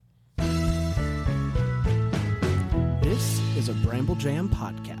is a Bramble Jam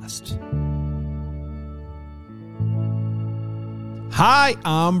podcast. Hi,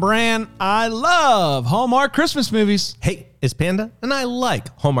 I'm Bran. I love Hallmark Christmas movies. Hey, it's Panda, and I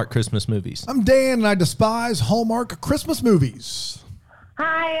like Hallmark Christmas movies. I'm Dan, and I despise Hallmark Christmas movies.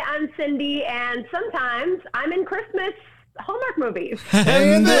 Hi, I'm Cindy, and sometimes I'm in Christmas Hallmark movies.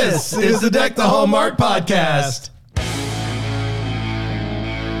 And this is the Deck the Hallmark podcast.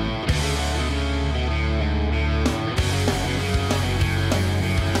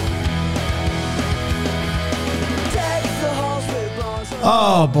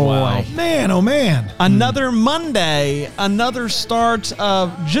 Oh, boy. Wow. Man, oh, man. Another Monday, another start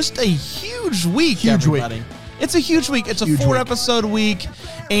of just a huge week, Huge everybody. week. It's a huge week. It's a Huge 4-episode week.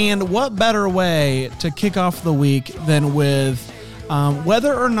 And what better way to kick off the week than with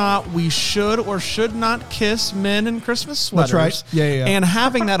whether or not we should or should not kiss men in Christmas sweaters. That's right. Yeah. And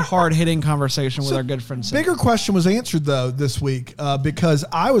having that hard-hitting conversation with our good friend Cindy. Bigger question was answered, though, this week because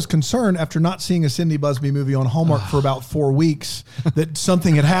I was concerned after not seeing a Cindy Busby movie on Hallmark for about 4 weeks that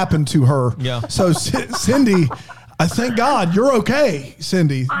something had happened to her. Yeah. So, Cindy, I thank God you're okay,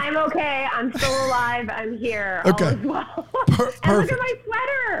 Cindy. I'm okay. I'm still alive. I'm here. Okay. All is well. Perfect. And look at my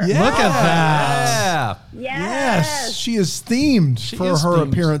sweater. Yeah. Look at that. Yeah. Yes, she is themed for is her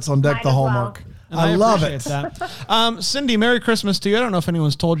themed. appearance on Deck Might the as well. Hallmark. And I love appreciate it. that. Cindy, Merry Christmas to you. I don't know if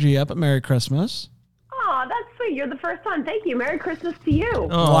anyone's told you yet, but Merry Christmas. Oh, that's sweet. You're the first one. Thank you. Merry Christmas to you.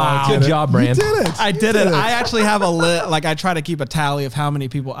 Oh, Wow. good job, Brand. You did it. I You did it. I actually have I try to keep a tally of how many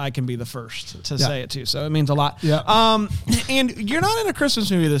people I can be the first to say it to. So it means a lot. Yeah. And you're not in a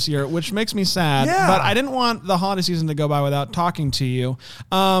Christmas movie this year, which makes me sad. Yeah. But I didn't want the holiday season to go by without talking to you.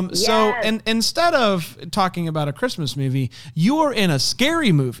 So Yes. and instead of talking about a Christmas movie, you are in a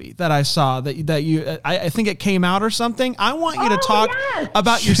scary movie that I saw that you I think it came out or something. I want you to Oh, talk yes.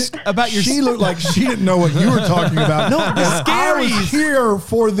 about your She looked like she didn't know what you were talking about. No, I was here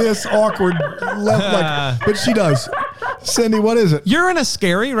for this awkward but she does. Cindy, what is it? You're in a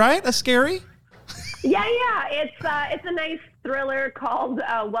scary, right? A scary? Yeah. It's a nice thriller called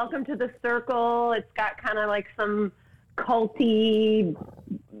Welcome to the Circle. It's got kind of like some culty,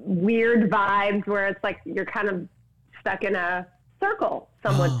 weird vibes where it's like you're kind of stuck in a circle,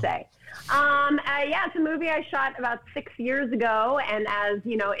 some would say. It's a movie I shot about 6 years ago, and as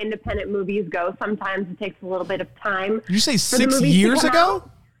you know, independent movies go, sometimes it takes a little bit of time. Did you say for the 6 movies to years come ago? out.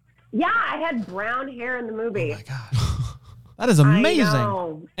 Yeah, I had brown hair in the movie. Oh my God. That is amazing.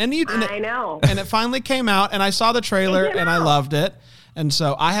 know. And I know. And it finally came out, and I saw the trailer, It came and I out. loved it. And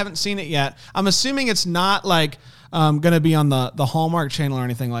so I haven't seen it yet. I'm assuming it's not like going to be on the Hallmark Channel or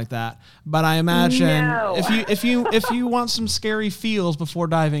anything like that. But I imagine No. if you want some scary feels before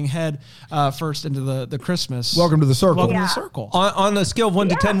diving head first into the Christmas. Welcome to the circle. Welcome to Yeah. the circle. On a scale of 1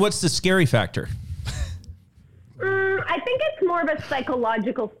 to Yeah. 10, what's the scary factor? I think it's more of a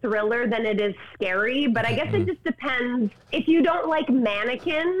psychological thriller than it is scary, but I guess it just depends. If you don't like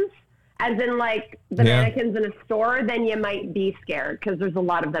mannequins, as in like the Yeah. mannequins in a store, then you might be scared because there's a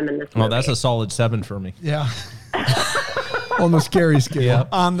lot of them in this movie. Well, that's a solid 7 for me. Yeah. On the scary scale. Yep.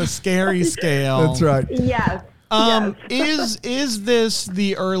 On the scary scale. That's right. Yes. Yes. Is this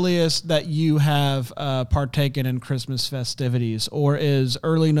the earliest that you have partaken in Christmas festivities, or is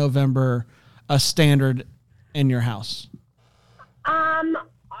early November a standard in your house?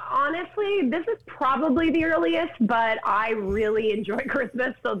 Honestly, this is probably the earliest, but I really enjoy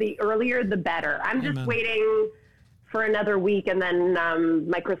Christmas, so the earlier the better. I'm just waiting for another week, and then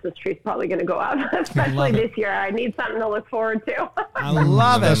my Christmas tree's probably going to go up, especially this year. I need something to look forward to. I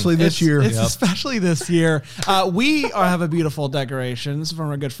love Especially it. this year. It's Yep. especially this year. We have a beautiful decorations from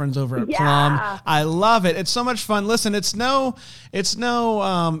our good friends over at Yeah. Plum. I love it. It's so much fun. Listen, it's no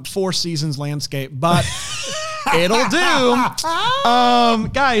Four Seasons landscape, but it'll do.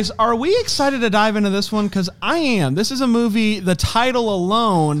 Guys, are we excited to dive into this one? Because I am. This is a movie. The title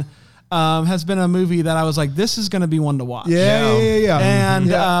alone has been a movie that I was like, this is going to be one to watch. Yeah.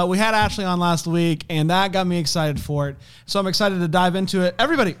 And we had Ashley on last week, and that got me excited for it. So I'm excited to dive into it.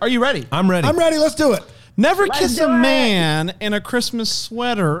 Everybody, are you ready? I'm ready. I'm ready. Let's do it. Never Let's Kiss do a it. Man in a Christmas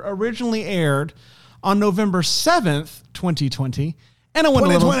Sweater originally aired on November 7th, 2020. And it went a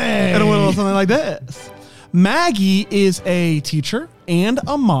little 2020. something like this. Maggie is a teacher and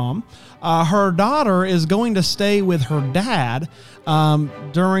a mom. Her daughter is going to stay with her dad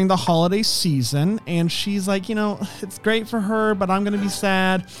during the holiday season. And she's like, it's great for her, but I'm going to be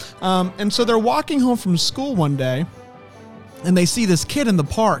sad. And so they're walking home from school one day, and they see this kid in the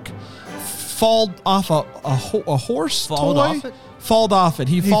park fall off a horse Fall toy. off it? Falled off it.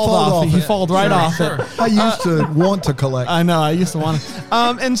 He falled off it. He falled right off it. I used to want to collect. I know. I used to want to.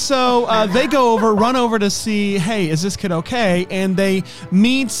 And so they run over to see, hey, is this kid okay? And they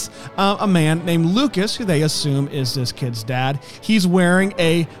meet a man named Lucas, who they assume is this kid's dad. He's wearing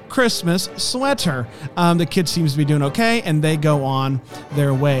a Christmas sweater. The kid seems to be doing okay, and they go on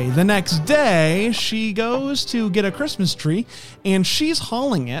their way. The next day, she goes to get a Christmas tree, and she's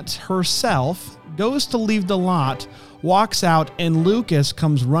hauling it herself, goes to leave the lot, walks out, and Lucas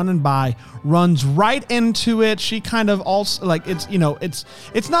comes running by, runs right into it. She kind of also, like,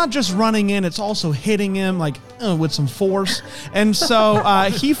 it's not just running in, it's also hitting him, like, with some force. And so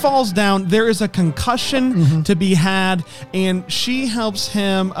he falls down. There is a concussion to be had, and she helps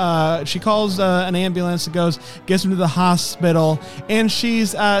him. She calls an ambulance that gets him to the hospital, and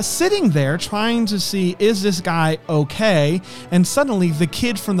she's sitting there trying to see, is this guy okay? And suddenly the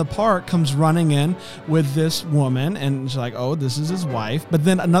kid from the park comes running in with this woman, and she's like, oh, this is his wife. But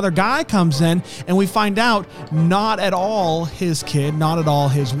then another guy comes in, and we find out not at all his kid, not at all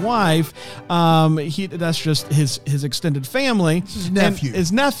his wife. That's just his extended family. His nephew.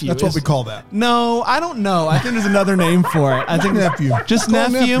 His nephew. That's what we call that. No, I don't know. I think there's another name for it. I think nephew. Just Call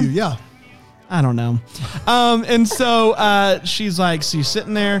nephew. Yeah. I don't know. And so she's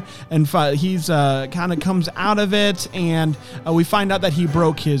sitting there, and he's kind of comes out of it, and we find out that he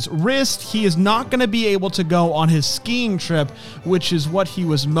broke his wrist. He is not going to be able to go on his skiing trip, which is what he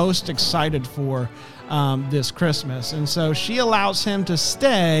was most excited for this Christmas. And so she allows him to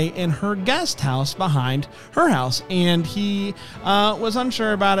stay in her guest house behind her house. And he was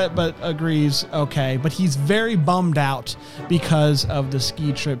unsure about it, but agrees, okay. But he's very bummed out because of the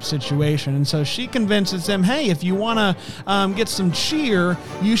ski trip situation. And so she convinces him, hey, if you want to get some cheer,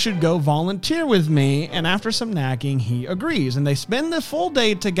 you should go volunteer with me. And after some nagging, he agrees. And they spend the full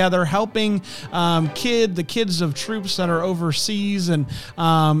day together helping the kids of troops that are overseas. And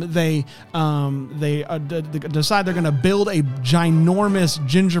they decide they're going to build a ginormous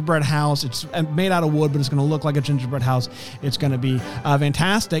gingerbread house. It's made out of wood, but it's going to look like a gingerbread house. It's going to be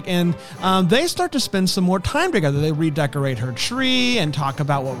fantastic. And they start to spend some more time together. They redecorate her tree and talk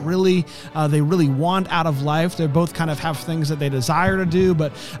about what they really want out of life. They both kind of have things that they desire to do,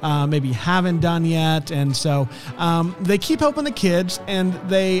 but maybe haven't done yet. And so they keep helping the kids, and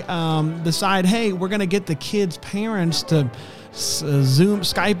they decide, hey, we're going to get the kids' parents to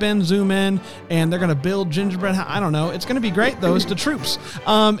Skype in, Zoom in, and they're going to build gingerbread house. I don't know. It's going to be great, though. It's the troops.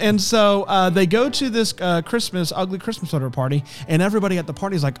 And so they go to this ugly Christmas sweater party, and everybody at the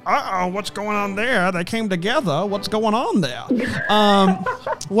party is like, uh-oh, what's going on there? They came together. What's going on there?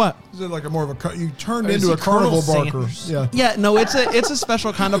 What? Is it like you turned into a carnival barker? Yeah. Yeah, no, it's a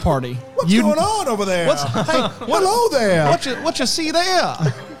special kind of party. What's going on over there? Hey, hello there. What you see there?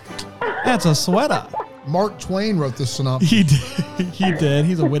 That's a sweater. Mark Twain wrote this synopsis. He did.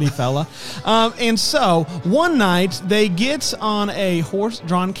 He's a witty fella. And so one night they get on a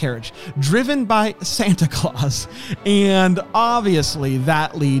horse-drawn carriage driven by Santa Claus. And obviously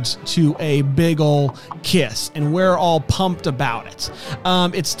that leads to a big ol' kiss. And we're all pumped about it.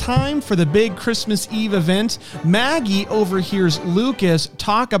 It's time for the big Christmas Eve event. Maggie overhears Lucas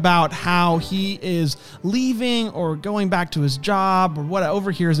talk about how he is leaving or going back to his job or what,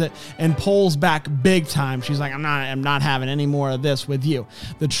 overhears it and pulls back big time. She's like, I'm not having any more of this with you.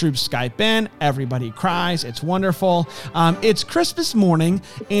 The troops Skype in, everybody cries, it's wonderful. It's Christmas morning,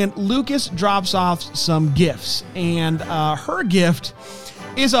 and Lucas drops off some gifts, and her gift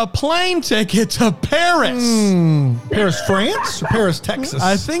is a plane ticket to Paris. Paris, France? Or Paris, Texas?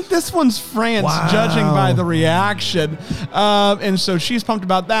 I think this one's France, judging by the reaction. And so she's pumped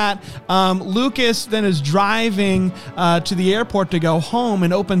about that. Lucas then is driving to the airport to go home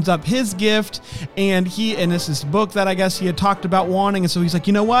and opens up his gift. And this is this book that I guess he had talked about wanting. And so he's like,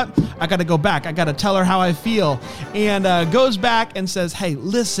 you know what? I got to go back. I got to tell her how I feel. And goes back and says, hey,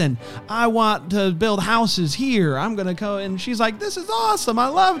 listen, I want to build houses here. I'm going to go. And she's like, this is awesome. I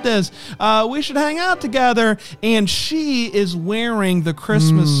love this. We should hang out together. And she is wearing the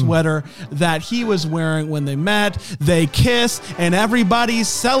Christmas sweater that he was wearing when they met. They kiss, and everybody's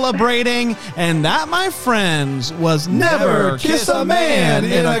celebrating. And that, my friends, was Never Kiss a Man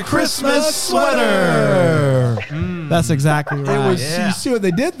in a Christmas Sweater. That's exactly right. You see what they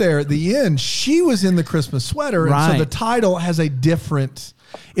did there at the end? She was in the Christmas sweater, and so the title has a different...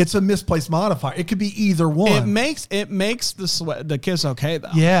 It's a misplaced modifier. It could be either one. It makes the kiss okay, though.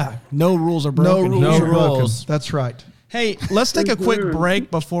 Yeah. No rules are broken. No rules. That's right. Hey, let's take a quick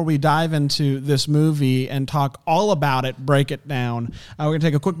break before we dive into this movie and talk all about it, break it down. We're going to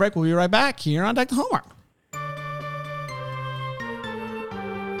take a quick break. We'll be right back here on Deck the Hallmark.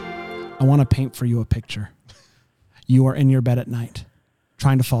 I want to paint for you a picture. You are in your bed at night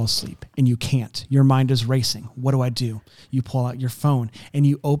trying to fall asleep and you can't. Your mind is racing. What do? You pull out your phone and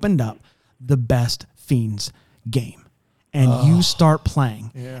you opened up the Best Fiends game. And you start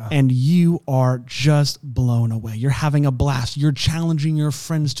playing and you are just blown away. You're having a blast. You're challenging your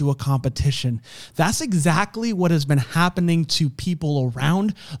friends to a competition. That's exactly what has been happening to people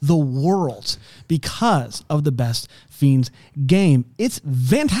around the world because of the Best Fiends game. It's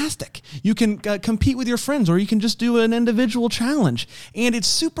fantastic. You can compete with your friends, or you can just do an individual challenge, and it's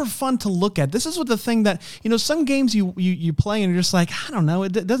super fun to look at. This is what the thing that, some games you play and you're just like, I don't know,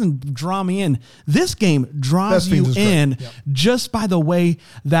 it doesn't draw me in. This game draws you in just by the way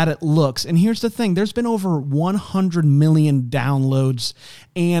that it looks. And here's the thing, there's been over 100 million downloads,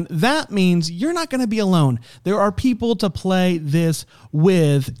 and that means you're not going to be alone. There are people to play this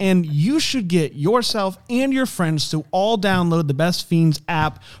with, and you should get yourself and your friends to all download the Best Fiends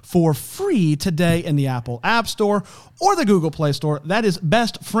app for free today in the Apple App Store or the Google Play Store. That is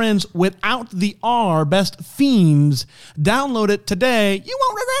Best Friends without the R, Best Fiends. Download it today. You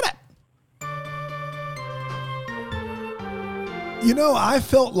won't regret it. I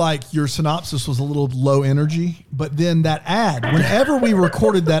felt like your synopsis was a little low energy, but then that ad, whenever we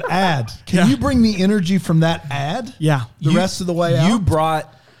recorded that ad, can you bring the energy from that ad? Yeah. The rest of the way out? You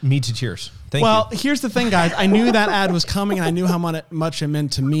brought me to tears. Thank you. Here's the thing, guys. I knew that ad was coming, and I knew how much it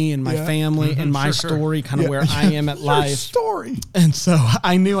meant to me and my family and my story, kind of where I am at life. Story. And so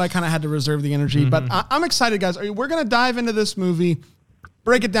I knew I kind of had to reserve the energy. But I'm excited, guys. We're going to dive into this movie.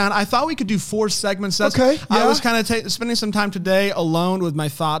 Break it down. I thought we could do 4 segments. Okay. I was kind of spending some time today alone with my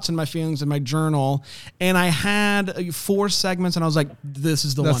thoughts and my feelings in my journal, and I had 4 segments, and I was like, "This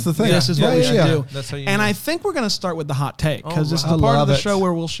is the one. The thing. This is what we should do." That's how you and know. I think we're going to start with the hot take because this is I the part of love the it. show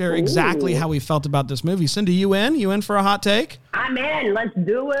where we'll share exactly how we felt about this movie. Cindy, you in? You in for a hot take? I'm in. Let's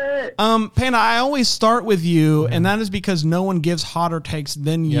do it. Panda, I always start with you, and that is because no one gives hotter takes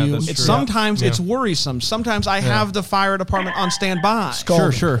than you. that's true. Sometimes it's worrisome. Sometimes I have the fire department on standby.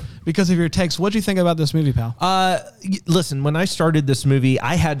 Sure. Because of your takes. What do you think about this movie, pal? Listen, when I started this movie,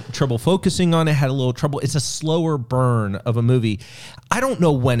 I had trouble focusing on it, had a little trouble. It's a slower burn of a movie. I don't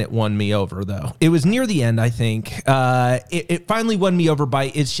know when it won me over, though. It was near the end, I think. It finally won me over by,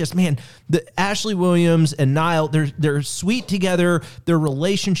 it's just, man, the Ashley Williams and Niall, they're sweet together. Their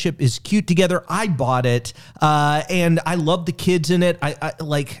relationship is cute together. I bought it. And I love the kids in it. I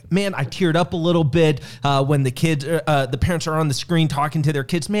teared up a little bit when the kids, the parents are on the screen talking to their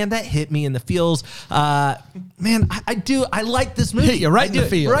kids. Man, that hit me in the feels. I do. I like this movie. Hit you right in the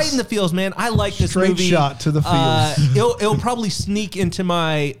feels. Right in the feels, man. I like this movie. Straight shot to the feels. It'll probably sneak into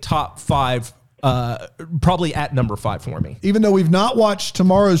my top 5, probably at number 5 for me. Even though we've not watched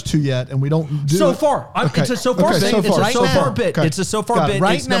Tomorrow's 2 yet, and we don't do So it. far. Okay. It's a so far Okay, bit. so It's far. a so far bit. Okay. It's a so far Got it. bit.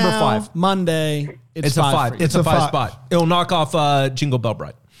 Right It's number now, 5. Monday, It's a 5. for you. It's a 5 5. spot. It'll knock off Jingle Bell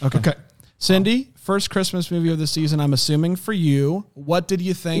Bride. Okay. Cindy, first Christmas movie of the season, I'm assuming for you. What did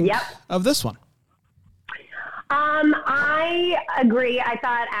you think Yep. of this one? I agree. I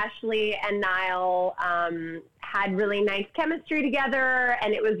thought Ashley and Niall had really nice chemistry together,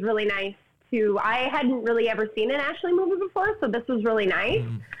 and it was really nice to. I hadn't really ever seen an Ashley movie before, so this was really nice.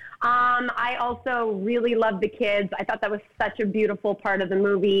 I also really loved the kids. I thought that was such a beautiful part of the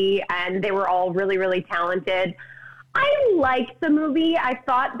movie, and they were all really, really talented. I liked the movie. I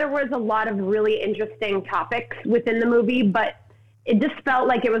thought there was a lot of really interesting topics within the movie, but it just felt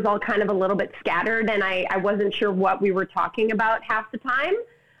like it was all kind of a little bit scattered, and I wasn't sure what we were talking about half the time.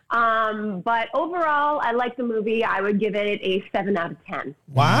 But overall, I like the movie. I would give it a 7 out of 10.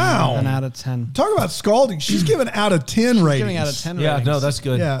 Wow. 7 out of 10. Talk about scalding. She's giving out of 10 ratings. Giving out of 10 Yeah, ratings. no, that's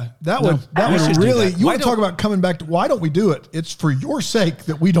good. Yeah, that We would should do really. that. You Why want to talk don't- about coming back to why don't we do it? It's for your sake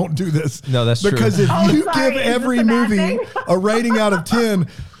that we don't do this. No, that's true. because if you sorry, give is every this a bad movie thing? a rating out of 10,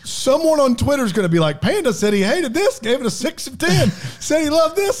 someone on Twitter is going to be like, Panda said he hated this, gave it a 6 of 10. Said he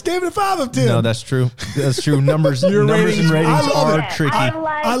loved this, gave it a 5 of 10. No, that's true. That's true. Numbers and ratings I love are it. tricky.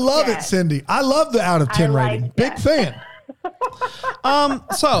 I love it, Cindy. I love the out of 10 I rating. liked Big it. fan.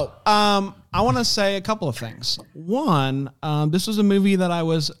 I want to say a couple of things. One, this was a movie that I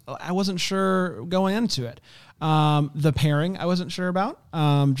wasn't sure going into it. The pairing I wasn't sure about,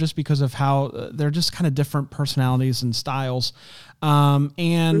 just because of how they're just kind of different personalities and styles.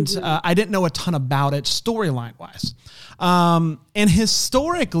 I didn't know a ton about it storyline wise. And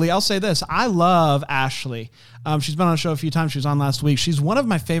historically, I'll say this, I love Ashley. She's been on the show a few times. She was on last week. She's one of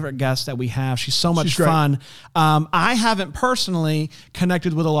my favorite guests that we have. She's so much She's great. fun. I haven't personally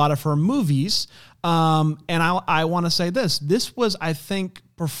connected with a lot of her movies. And I want to say this was, I think,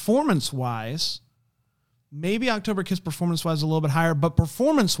 performance wise, Maybe October Kiss performance-wise a little bit higher, but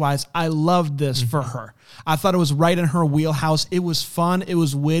performance-wise, I loved this for her. I thought it was right in her wheelhouse. It was fun. It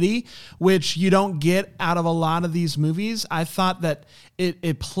was witty, which you don't get out of a lot of these movies. I thought that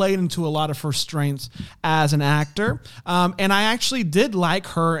it played into a lot of her strengths as an actor. And I actually did like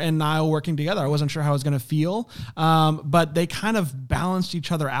her and Niall working together. I wasn't sure how I was going to feel, but they kind of balanced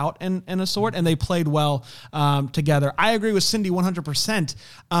each other out in a sort, and they played well together. I agree with Cindy 100%.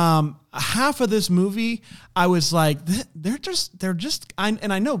 Half of this movie, I was like, they're just,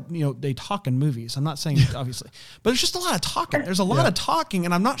 and I know, they talk in movies. I'm not saying obviously, but there's just a lot of talking. There's a lot of talking,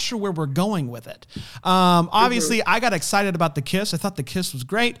 and I'm not sure where we're going with it. Obviously, I got excited about the kiss. I thought the kiss was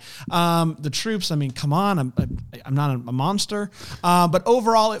great. The troops, I mean, come on, I'm not a monster. But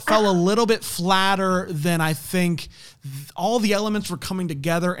overall, it fell a little bit flatter than I think. All the elements were coming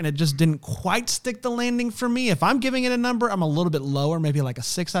together, and it just didn't quite stick the landing for me. If I'm giving it a number, I'm a little bit lower, maybe like a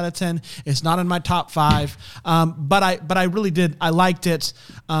 6 out of 10. It's not in my top 5, but I really did. I liked it,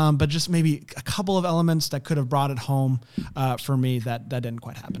 but just maybe a couple of elements that could have brought it home for me that didn't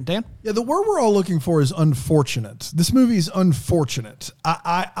quite happen. Dan? Yeah, the word we're all looking for is unfortunate. This movie is unfortunate.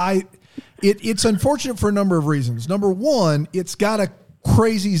 It's unfortunate for a number of reasons. Number one, it's got a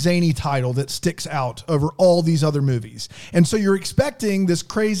crazy zany title that sticks out over all these other movies. And so you're expecting this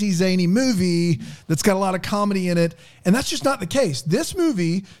crazy zany movie that's got a lot of comedy in it. And that's just not the case. This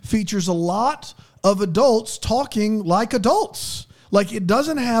movie features a lot of adults talking like adults. Like, it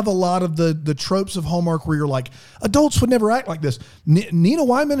doesn't have a lot of the tropes of Hallmark where you're like, adults would never act like this. Nina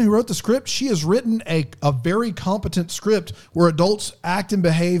Wyman, who wrote the script, she has written a very competent script where adults act and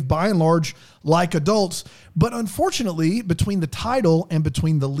behave by and large like adults. But unfortunately, between the title and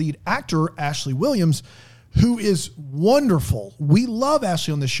between the lead actor, Ashley Williams, who is wonderful. We love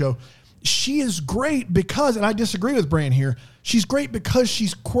Ashley on this show. She is great because, and I disagree with Bran here, she's great because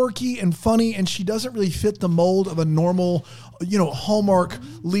she's quirky and funny, and she doesn't really fit the mold of a normal, Hallmark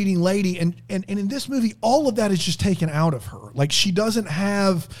leading lady. And in this movie, all of that is just taken out of her. Like, she doesn't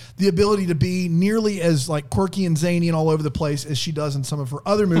have the ability to be nearly as like quirky and zany and all over the place as she does in some of her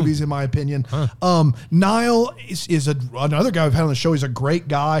other movies, in my opinion. Niall is another guy we've had on the show. He's a great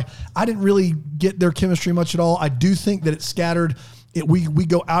guy. I didn't really get their chemistry much at all. I do think that it's scattered. We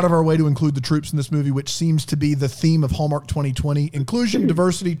go out of our way to include the troops in this movie, which seems to be the theme of Hallmark 2020. Inclusion,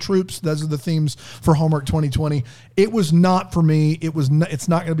 diversity, troops, those are the themes for Hallmark 2020. It was not for me. It's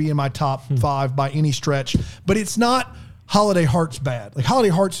not going to be in my top 5 by any stretch, but it's not Holiday Hearts bad. Like, Holiday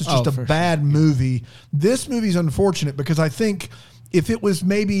Hearts is just a bad movie. This movie's unfortunate because I think if it was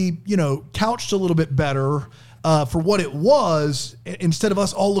maybe, couched a little bit better for what it was, instead of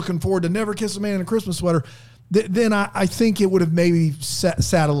us all looking forward to Never Kiss a Man in a Christmas Sweater, then I think it would have maybe sat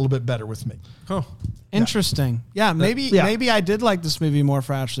a little bit better with me. Oh, interesting. Yeah, maybe I did like this movie more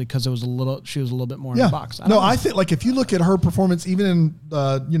for Ashley because she was a little bit more in the box. I think like if you look at her performance, even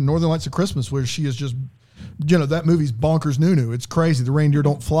in Northern Lights of Christmas, where she is just, that movie's bonkers nunu. It's crazy. The reindeer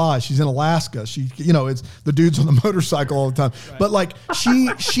don't fly. She's in Alaska. She, it's the dudes on the motorcycle all the time. Right. But like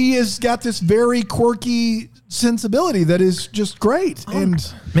she has got this very quirky sensibility that is just great.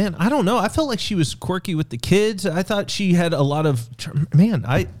 And man, I don't know. I felt like she was quirky with the kids. I thought she had a lot of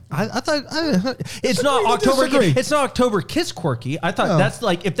I thought it's not October. It's not October Kiss quirky. I thought that's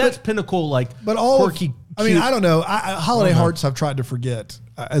like if that's pinnacle like but all quirky. I mean, I don't know. Holiday Hearts I've tried to forget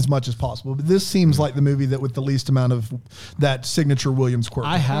as much as possible, but this seems like the movie that with the least amount of that signature Williams quirk.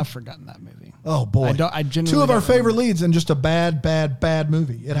 I have forgotten that movie. Oh boy, I genuinely 2 of our favorite leads in just a bad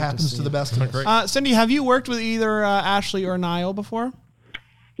movie. It happens to the best of us. Cindy, have you worked with either Ashley or Niall before?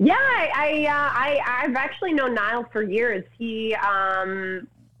 Yeah, I've actually known Niall for years. He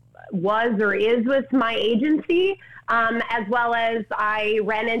was or is with my agency, as well as I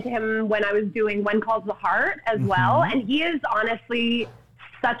ran into him when I was doing When Calls the Heart as well. And he is honestly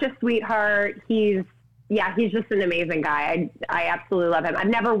such a sweetheart. He's just an amazing guy. I absolutely love him. I've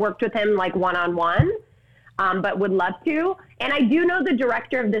never worked with him like one-on-one, but would love to. And I do know the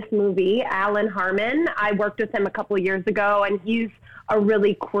director of this movie, Alan Harmon. I worked with him a couple of years ago, and he's a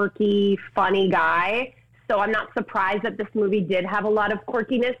really quirky, funny guy. So I'm not surprised that this movie did have a lot of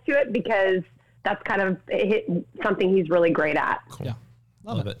quirkiness to it because that's kind of something he's really great at. Cool. Yeah.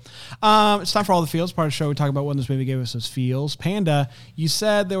 Love it. It's time for All the Feels, part of the show. We talk about when this movie gave us those feels. Panda, you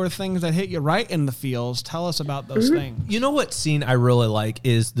said there were things that hit you right in the feels. Tell us about those things. You know what scene I really like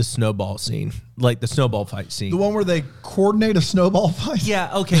is the snowball scene, like the snowball fight scene. The one where they coordinate a snowball fight?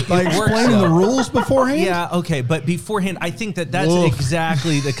 Yeah, okay. By explaining the rules beforehand? Yeah, okay. But beforehand, I think that's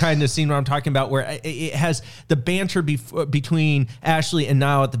exactly the kind of scene where I'm talking about, where it has the banter between Ashley and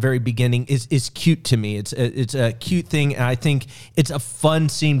Niall at the very beginning is cute to me. It's a cute thing, and I think it's a fun fun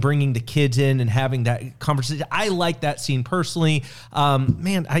scene bringing the kids in and having that conversation. I like that scene personally.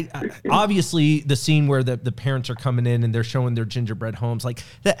 Man, I obviously the scene where the parents are coming in and they're showing their gingerbread homes, like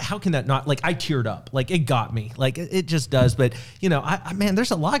that. How can that not, like, I teared up, like it got me, like it just does. But you know, man,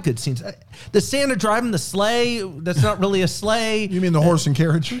 there's a lot of good scenes. The Santa driving the sleigh, that's not really a sleigh. You mean the horse and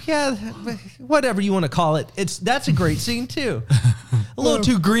carriage? Yeah, whatever you want to call it. That's a great scene too. A little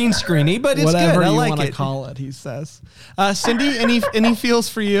too green screeny, but it's Whatever good. I you like want to it. call it, he says. Cindy, any feels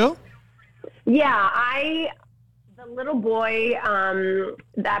for you? Yeah, the little boy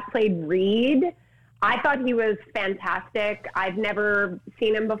that played Reed, I thought he was fantastic. I've never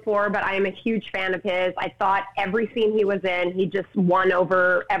seen him before, but I am a huge fan of his. I thought every scene he was in, he just won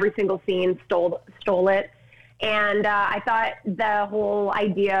over every single scene, stole it. And I thought the whole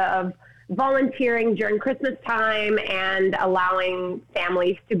idea of volunteering during Christmas time and allowing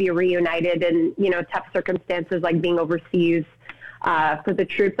families to be reunited in, tough circumstances like being overseas for the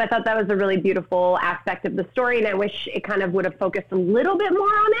troops, I thought that was a really beautiful aspect of the story. And I wish it kind of would have focused a little bit more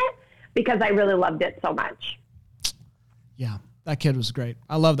on it because I really loved it so much. Yeah, that kid was great.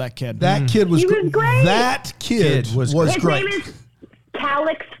 I love that kid. That kid was, He was great. That kid was His great. name is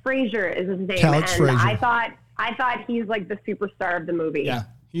Calix Frazier is his name. Calix and Frazier. I thought he's like the superstar of the movie. Yeah,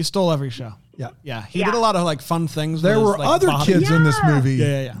 he stole every show. Yeah. He did a lot of like fun things. There with were his, like, other body. kids in this movie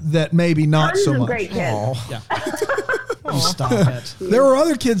Yeah. that maybe not Tons so of much. great kids. Yeah. Stop it. There were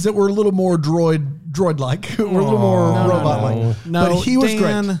other kids that were a little more droid-like, were a little more robot-like. No, but he was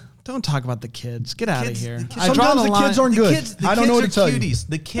Dan, great. don't talk about the kids. Get out of here. the kids- I draw Sometimes the line. kids aren't good. The I don't kids know what are to tell you. cuties.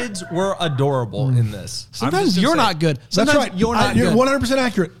 The kids were adorable in this. I'm Sometimes just gonna you're say not good. That's Sometimes right. you're not You're good. 100%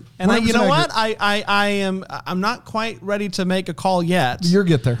 accurate. And you 100% know what? accurate. I'm not quite ready to make a call yet. You'll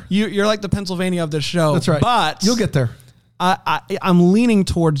get there. You're like the Pennsylvania of this show. That's right. But You'll get there. I'm leaning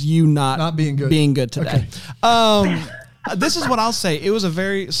towards you not being good. Being good today. This is what I'll say. It was a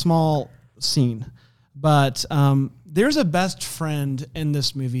very small scene, but there's a best friend in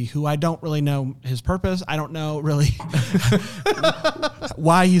this movie who I don't really know his purpose. I don't know really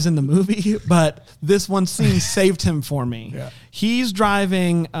why he's in the movie, but this one scene saved him for me. Yeah. He's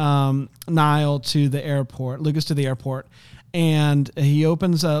driving Niall to the airport, Lucas to the airport, and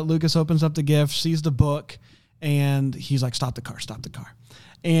Lucas opens up the gift, sees the book, and he's like, stop the car.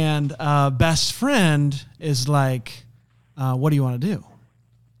 And best friend is like, what do you want to do?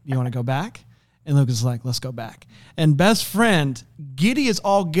 You want to go back? And Lucas is like, let's go back. And best friend, giddy as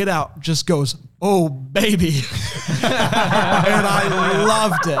all get out, just goes, oh, baby. And I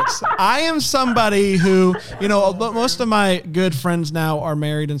loved it. I am somebody who, most of my good friends now are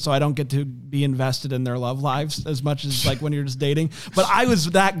married, and so I don't get to be invested in their love lives as much as like when you're just dating. But I was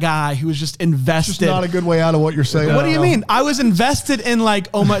that guy who was just invested. Just not a good way out of what you're saying. What do you mean? I was invested in like,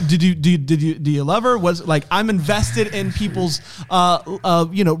 oh my, do you love her? Was like, I'm invested in people's,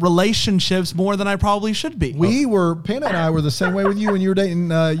 relationships more than I probably should be. Panda and I were the same way with you when you were dating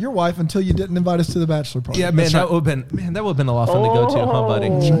your wife until you didn't invite us to the bachelor party. Yeah, man, that would have been a lot of fun to go to, huh, buddy?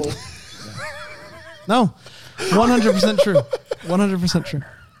 No, 100% true. 100% true.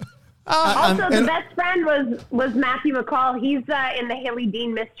 Also, the best friend was Matthew McCall. He's in the Haley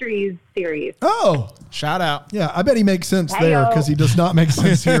Dean Mysteries series. Oh, Shout out. yeah. I bet he makes sense there Heyo. because he does not make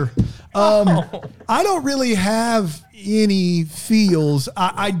sense here. I don't really have any feels.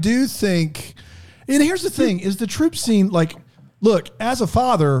 I do think, and here's the thing, is the troop scene, like, look, as a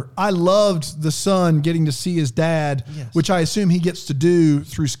father, I loved the son getting to see his dad, which I assume he gets to do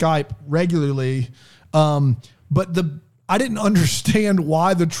through Skype regularly. But I didn't understand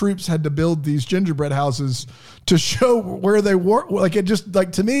why the troops had to build these gingerbread houses to show where they were. Like, it just,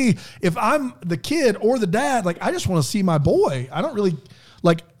 like, to me, if I'm the kid or the dad, like, I just want to see my boy. I don't really,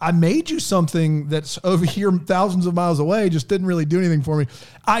 like, I made you something that's over here thousands of miles away, just didn't really do anything for me.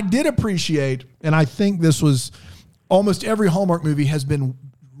 I did appreciate, and I think this was almost every Hallmark movie has been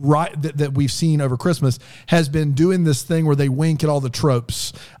right that we've seen over Christmas has been doing this thing where they wink at all the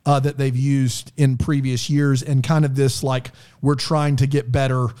tropes that they've used in previous years, and kind of this like we're trying to get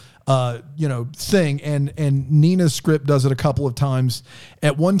better thing. And Nina's script does it a couple of times.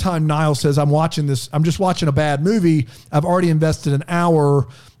 At one time, Niall says, I'm just watching a bad movie. I've already invested an hour.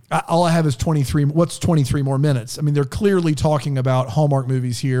 All I have is 23. What's 23 more minutes? I mean, they're clearly talking about Hallmark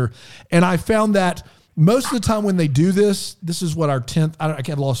movies here. And I found that most of the time when they do this is what our 10th,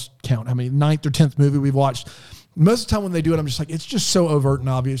 I lost count how many, 9th or 10th movie we've watched. Most of the time when they do it, I'm just like, it's just so overt and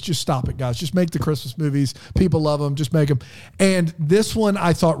obvious. Just stop it, guys. Just make the Christmas movies. People love them. Just make them. And this one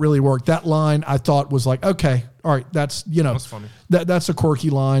I thought really worked. That line I thought was like, okay, all right, that's funny. That's a quirky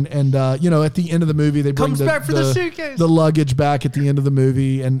line. And at the end of the movie, they bring Comes back for the suitcase. the luggage back at the end of the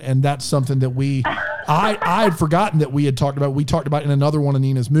movie, and that's something that we I had forgotten that we talked about in another one of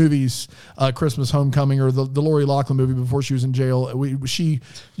Nina's movies, Christmas Homecoming, or the Lori Loughlin movie before she was in jail.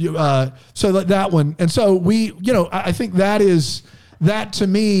 So that one. And so I think that to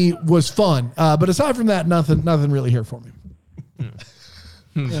me was fun. But aside from that, nothing really here for me.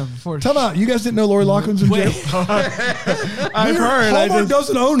 Yeah, Tell me, you guys didn't know Lori Loughlin's in jail? I've heard. Hallmark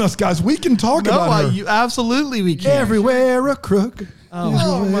doesn't own us, guys. We can talk about her. Absolutely we can. Everywhere a crook.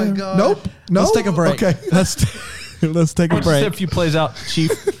 Oh my God. Nope. No. Let's take a break. Okay. Let's take a Just break. a few plays out,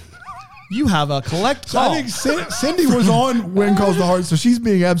 Chief. You have a collect call. I think Cindy was on When Calls the Heart, so she's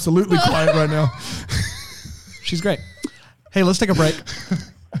being absolutely quiet right now. She's great. Hey, let's take a break.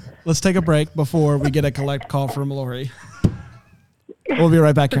 Let's take a break before we get a collect call from Lori. We'll be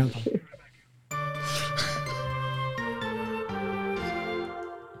right back here.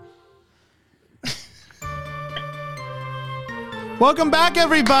 Welcome back,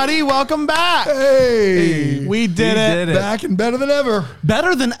 everybody. Welcome back. Hey. We did it. Back and better than ever.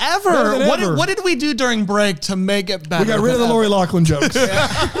 Better than ever. Better than ever. What did we do during break to make it better? We got rid of the Lori Loughlin jokes. We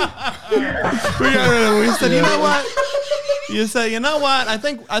said, you know what? You say, you know what? I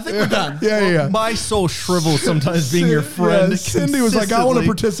think we're done. Yeah. My soul shrivels sometimes being your friend. Yeah, Cindy was like, I want to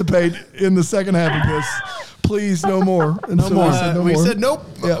participate in the second half of this. Please, no more. And No more. We said nope.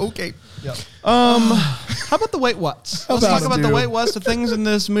 Yeah. Okay. Yeah. How about the wait whats? Let's about talk about it, the dude? wait whats, the things in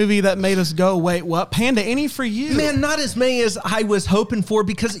this movie that made us go, wait, what? Panda, any for you? Man, not as many as I was hoping for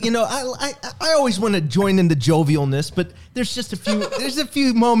because I always want to join in the jovialness, but there's just a few. There's a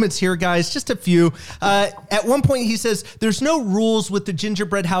few moments here, guys. Just a few. At one point, he says, "There's no rules with the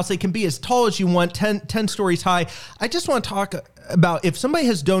gingerbread house. They can be as tall as you want, 10 stories high." I just want to talk about if somebody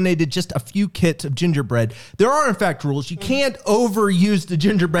has donated just a few kits of gingerbread, there are in fact rules. You can't overuse the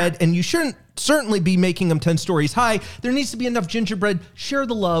gingerbread, and you shouldn't certainly be making them 10 stories high. There needs to be enough gingerbread. Share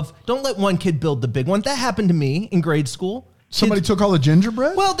the love. Don't let one kid build the big one. That happened to me in grade school. Somebody took all the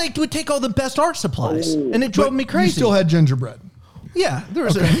gingerbread? Well, they would take all the best art supplies, and it drove me crazy. You still had gingerbread. Yeah, there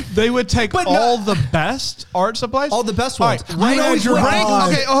was They would take But all the best art supplies? all the best ones. All right, always rank,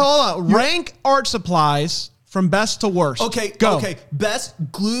 God. okay, hold on. Rank art supplies from best to worst. Okay, Go. okay. Best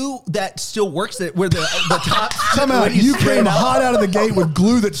glue that still works, that where the top. Come out. when You spray came it out. hot out of the gate with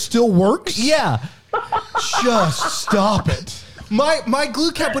glue that still works? Yeah. Just stop it. My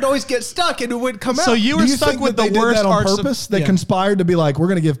glue cap would always get stuck and it would come out. So you Do were you stuck think with that the they did worst that on art purpose? They conspired to be like, we're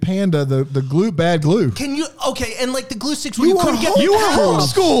going to give Panda the bad glue. Can you and like the glue sticks where You you were couldn't get You were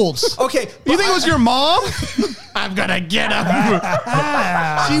Homeschooled. homeschooled. Okay. You think it was your mom? I'm gonna get him.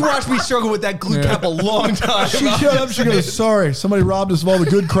 She watched me struggle with that glue cap a long time. She shut up. She goes, sorry, somebody robbed us of all the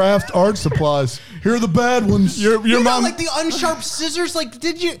good craft art supplies. Here are the bad ones. Your You mom, got like the unsharp scissors. Like,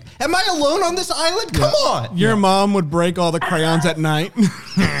 am I alone on this island? Come on. your mom would break all the crayons at night.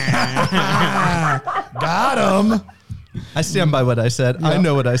 Got him. I stand by what I said. I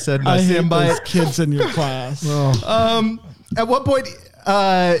know what I said. And I stand by those it. kids in your class. At one point,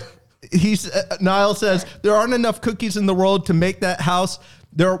 Niall says there aren't enough cookies in the world to make that house.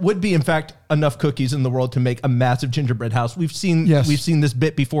 There would be, in fact, enough cookies in the world to make a massive gingerbread house. We've seen this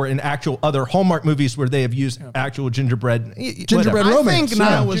bit before in actual other Hallmark movies where they have used actual gingerbread. Gingerbread I romance. think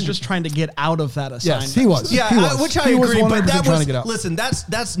Niall Yeah. was just trying to get out of that assignment. Yes, he was. Yeah, He was. which I He was agree, but 100% that trying was to get out. listen.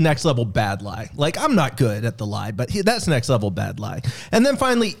 That's next level bad lie. Like I'm not good at the lie, but that's next level bad lie. And then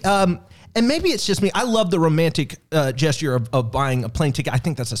finally, and maybe it's just me. I love the romantic gesture of buying a plane ticket. I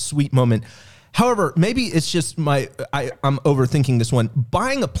think that's a sweet moment. However, maybe it's just I'm overthinking this one.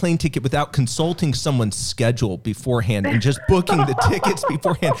 Buying a plane ticket without consulting someone's schedule beforehand and just booking the tickets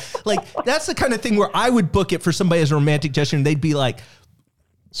beforehand. Like, that's the kind of thing where I would book it for somebody as a romantic gesture and they'd be like,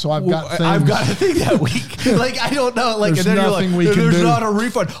 So I've got I've got a thing that week. Like, I don't know. Like, There's and then you're nothing like, we can there's do. not a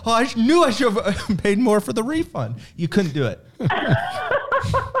refund. Oh, I knew I should have paid more for the refund. You couldn't do it.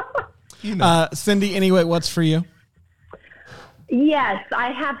 Cindy, anyway, what's for you? Yes,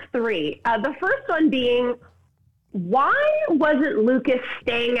 I have three. The first one being, why wasn't Lucas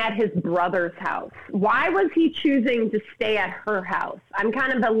staying at his brother's house? Why was he choosing to stay at her house? I'm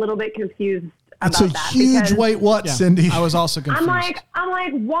kind of a little bit confused It's about a that. huge because wait, what, Yeah, Cindy? I was also confused. I'm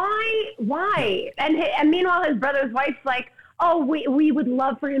like, why? And meanwhile, his brother's wife's like, oh, we would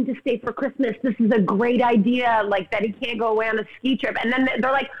love for him to stay for Christmas. This is a great idea, like that he can't go away on a ski trip. And then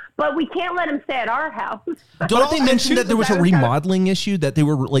they're like, but we can't let him stay at our house. Don't they mention that there was a remodeling issue, that they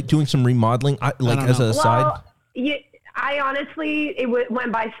were like doing some remodeling, like don't as know. an aside? Well, I honestly,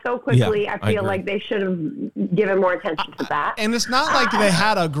 went by so quickly. Yeah, I feel agree. like they should have given more attention to that. And it's not like they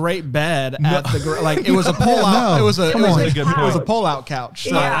had a great bed at like it was a pull out. No. It was a Couch. pull out couch.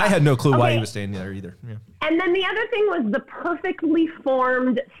 So. Yeah. I had no clue why he Okay. was staying there either. Yeah. And then the other thing was the perfectly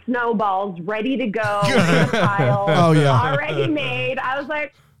formed snowballs ready to go in a pile. Oh, yeah. Already made. I was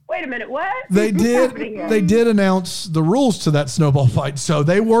like, wait a minute, what? They What's happening here? did announce the rules to that snowball fight, so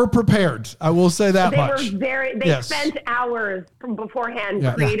they were prepared. I will say that They much. were they Yes. spent hours from beforehand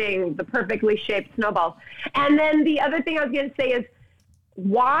Yeah. creating the perfectly shaped snowballs. And then the other thing I was going to say is,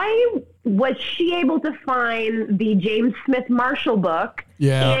 why was she able to find the James Smith Marshall book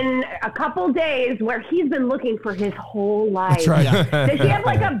Yeah. in a couple days where he's been looking for his whole life? That's right. Does she have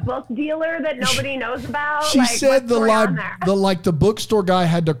like a book dealer that nobody knows about? She Like, said what's going on there? the bookstore guy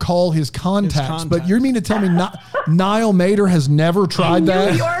had to call his contacts, but contacts. you mean to tell me Niall Mater has never tried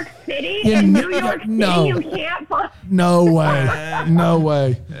that? New York City? In In New- New York City, no. you can't find... No way. No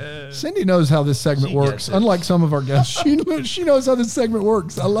way. Cindy knows how this segment works. gets it. Unlike some of our guests, she knows how this segment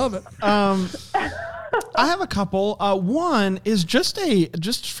works. I love it. I have a couple. One is just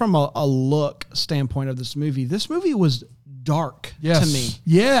from a look standpoint of this movie. This movie was dark Yes. to me.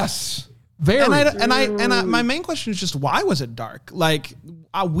 Yes. Very. And I, my main question is just why was it dark? Like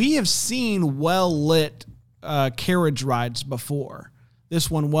we have seen well lit carriage rides before. This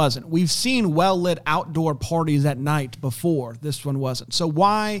one wasn't. We've seen well lit outdoor parties at night before. This one wasn't. So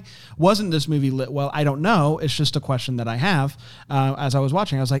why wasn't this movie lit well? I don't know. It's just a question that I have. As I was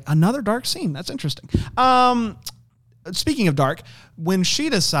watching, I was like, another dark scene. That's interesting. Speaking of dark, when she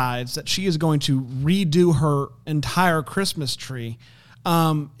decides that she is going to redo her entire Christmas tree,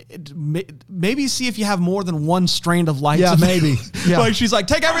 maybe see if you have more than one strand of lights. Yeah, maybe. Yeah. Like she's like,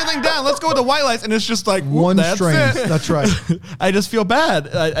 take everything down. Let's go with the white lights, and it's just like whoop, One that's strand. it. That's right. I just feel bad.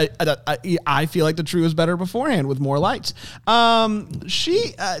 I feel like the tree was better beforehand with more lights.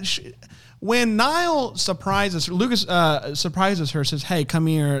 When Niall surprises her, Lucas surprises her, says, "Hey, come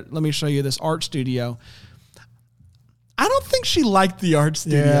here. Let me show you this art studio." I don't think she liked the art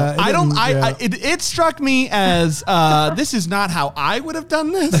studio. Yeah, It struck me as this is not how I would have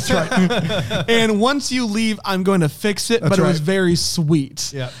done this. That's right. And once you leave, I'm going to fix it. But it was right. very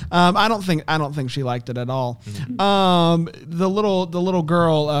sweet. Yeah. I don't think she liked it at all. The little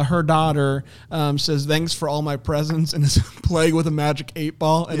girl, her daughter, says thanks for all my presents and is playing with a magic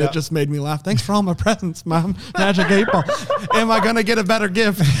 8-ball, and Yeah. it just made me laugh. Thanks for all my presents, Mom. Magic 8-ball. Am I gonna get a better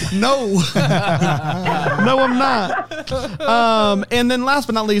gift? No. No, I'm not. And then last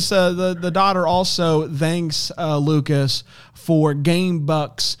but not least, the daughter also thanks Lucas for game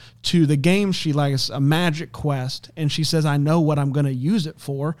bucks to the game she likes, a Magic Quest, and she says, "I know what I'm going to use it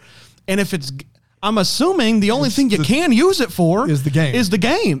for." And if I'm assuming the only thing you can use it for is the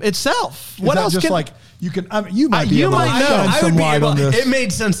game itself. Is What that else just can like you can? I mean, you might be you able might to know. shine I some would be light able, on this. it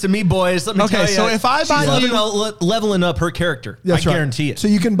made sense to me, boys. Let me Okay, tell you. so if I buy she's you- leveling up her character, That's I right. guarantee it. So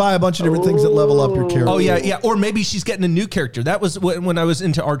you can buy a bunch of different things that level up your character. Oh yeah. Or maybe she's getting a new character. That was when I was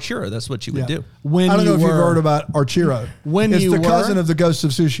into Archero. That's what you would do. when I don't know you if you've were- heard about Archero. When it's you the were- cousin of the Ghost of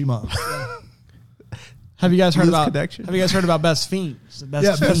Tsushima. Have you guys heard This about connection? Have you guys heard about Best Fiends? Yeah,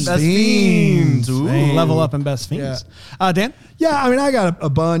 Best Best Fiends. Fiends. Ooh. Level up in Best Fiends. Dan? Yeah, I mean, I got a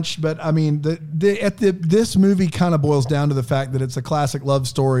bunch, but I mean, this movie kind of boils down to the fact that it's a classic love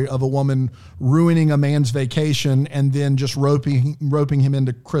story of a woman ruining a man's vacation and then just roping him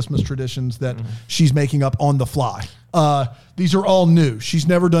into Christmas traditions that she's making up on the fly. These are all new. She's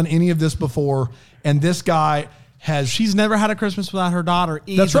never done any of this before, and this guy She's never had a Christmas without her daughter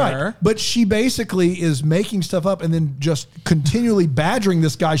either. That's right. But she basically is making stuff up and then just continually badgering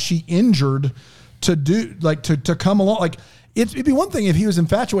this guy she injured to do, like, to come along. Like, it'd be one thing if he was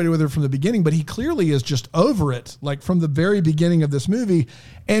infatuated with her from the beginning, but he clearly is just over it, like from the very beginning of this movie.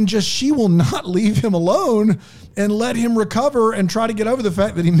 And just, she will not leave him alone and let him recover and try to get over the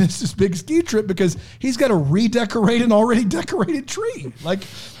fact that he missed his big ski trip because he's got to redecorate an already decorated tree. Like,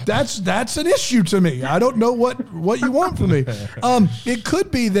 that's an issue to me. I don't know what you want from me. It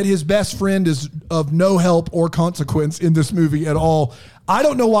could be that his best friend is of no help or consequence in this movie at all. I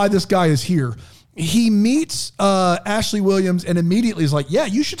don't know why this guy is here. He meets Ashley Williams and immediately is like, yeah,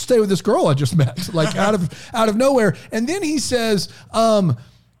 you should stay with this girl I just met, like out of nowhere. And then he says,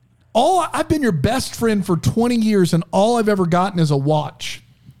 I've been your best friend for 20 years and all I've ever gotten is a watch.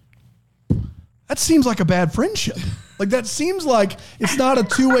 That seems like a bad friendship. Like, that seems like it's not a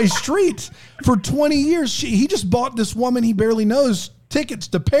two-way street. For 20 years, he just bought this woman he barely knows tickets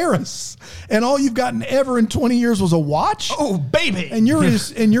to Paris, and all you've gotten ever in 20 years was a watch. Oh, baby. And you're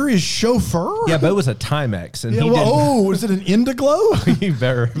his chauffeur. Yeah, but it was a Timex, and Yeah, he well, didn't. oh, is it an Indiglo? He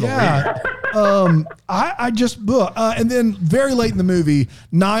very Yeah. I just, and then very late in the movie,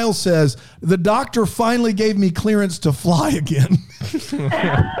 Niall says, the doctor finally gave me clearance to fly again.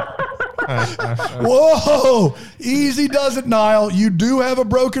 Whoa, easy does it, Niall. You do have a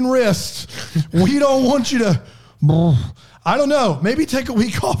broken wrist. We don't want you to, I don't know, maybe take a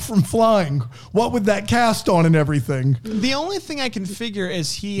week off from flying. What with that cast on and everything? The only thing I can figure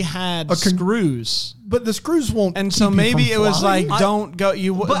is he had screws. But the screws won't. And so keep you maybe from it was flying. like, don't go.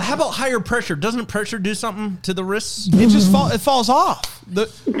 But how about higher pressure? Doesn't pressure do something to the wrists? It just it falls off. The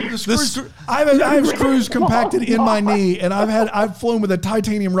Screws, I have screws compacted in my knee, and I've flown with a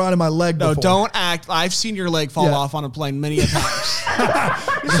titanium rod in my leg No, before. don't act. I've seen your leg fall Yeah. off on a plane many a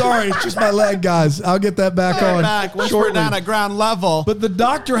times. Sorry, it's just my leg, guys. I'll get that back on Back once shortly. we're down at ground level. But the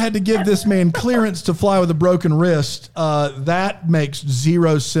doctor had to give this man clearance to fly with a broken wrist. That makes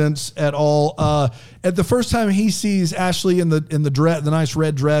zero sense at all. At the first time he sees Ashley in the dress, the nice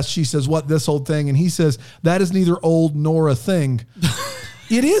red dress, she says, "What, this old thing?" And he says, "That is neither old nor a thing."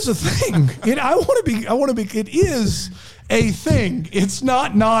 It is a thing. I want to be. It is a thing. It's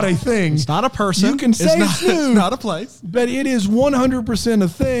not a thing. It's not a person. You can say it's new. It's not a place. But it is 100% a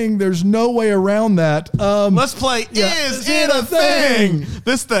thing. There's no way around that. Let's play. Yeah. Is it a thing?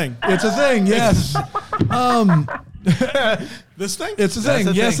 This thing. It's a thing, yes. This thing. It's a thing.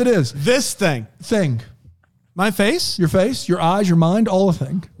 a Yes, thing. it is. This thing. Thing. My face. Your face, your eyes, your mind, all a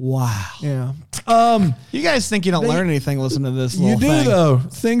thing. Wow. Yeah. You guys think you don't learn anything? Listen to this. You Little do, thing. though.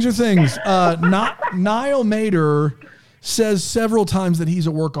 Things are things. Niall Mater says several times that he's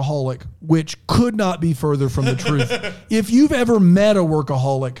a workaholic, which could not be further from the truth. If you've ever met a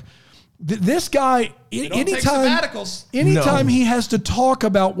workaholic, this guy, anytime he has to talk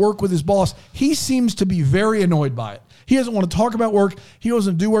about work with his boss, he seems to be very annoyed by it. He doesn't want to talk about work. He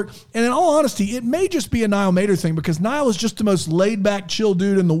doesn't do work. And in all honesty, it may just be a Niall Mater thing because Niall is just the most laid-back, chill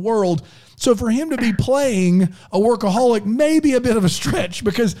dude in the world. So for him to be playing a workaholic may be a bit of a stretch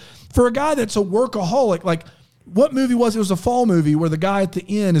because for a guy that's a workaholic, like what movie was it? It was a fall movie where the guy at the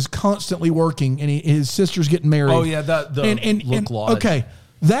inn is constantly working and his sister's getting married. Oh, yeah, Look Lodge. Okay,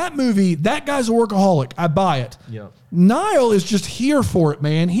 that movie, that guy's a workaholic. I buy it. Yeah. Niall is just here for it,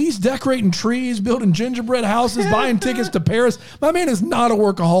 man. He's decorating trees, building gingerbread houses, buying tickets to Paris. My man is not a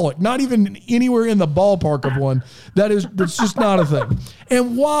workaholic, not even anywhere in the ballpark of one. That's just not a thing.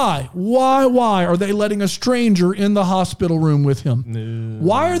 And why are they letting a stranger in the hospital room with him? No.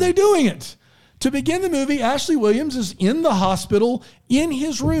 Why are they doing it? To begin the movie, Ashley Williams is in the hospital, in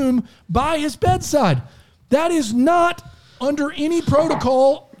his room, by his bedside. That is not under any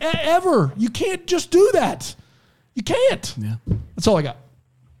protocol ever. You can't just do that. You can't. Yeah. That's all I got.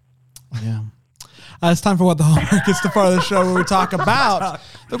 Yeah. It's time for What the Hallmark. It's the part of the show where we talk about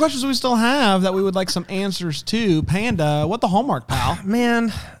the questions we still have that we would like some answers to. Panda, what the Hallmark, pal?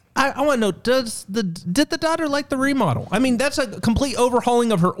 Man, I want to know, did the daughter like the remodel? I mean, that's a complete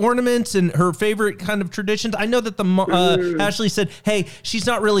overhauling of her ornaments and her favorite kind of traditions. I know that Ashley said, hey, she's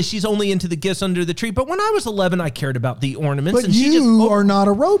only into the gifts under the tree. But when I was 11, I cared about the ornaments. But and you are not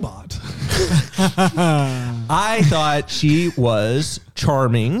a robot. I thought she was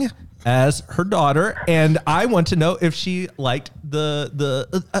charming as her daughter, and I want to know if she liked a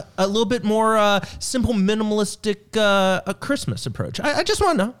little bit more simple, minimalistic Christmas approach. I just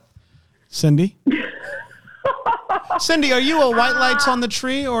want to know. Cindy? Cindy, are you a white lights on the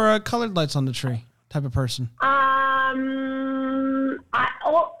tree or a colored lights on the tree type of person?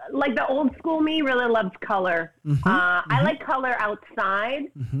 Like the old school me really loves color. I like color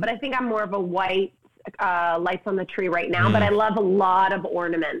outside, but I think I'm more of a white lights on the tree right now, but I love a lot of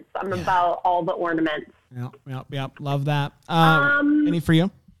ornaments. I'm about all the ornaments. Yep. Love that. Any for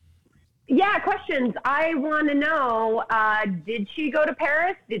you? Yeah, questions. I want to know, did she go to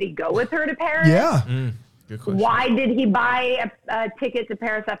Paris? Did he go with her to Paris? Yeah. Good question. Why did he buy a ticket to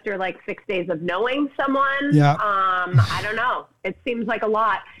Paris after like 6 days of knowing someone? Yeah. I don't know. It seems like a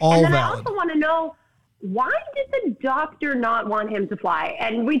lot. All and then valid. I also want to know, why did the doctor not want him to fly?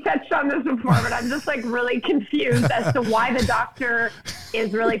 And we touched on this before, but I'm just like really confused as to why the doctor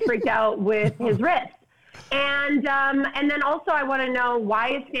is really freaked out with his wrist. And then also I want to know, why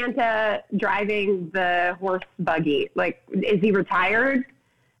is Santa driving the horse buggy? Like, is he retired?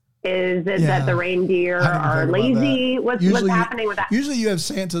 Is it that the reindeer are lazy? What's happening with that? Usually you have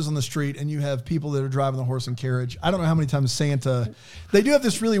Santas on the street and you have people that are driving the horse and carriage. I don't know how many times they do have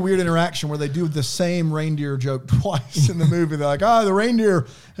this really weird interaction where they do the same reindeer joke twice in the movie. They're like, the reindeer,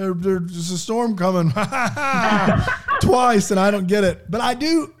 there's a storm coming. twice, and I don't get it. But I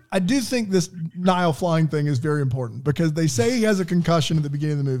do think this Niall flying thing is very important because they say he has a concussion at the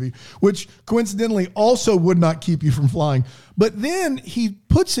beginning of the movie, which coincidentally also would not keep you from flying. But then he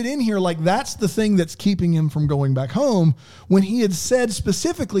puts it in here like that's the thing that's keeping him from going back home when he had said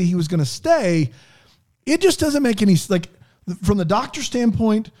specifically he was going to stay. It just doesn't make any, like, from the doctor's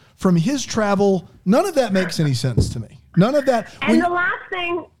standpoint, from his travel, none of that makes any sense to me. None of that. And the last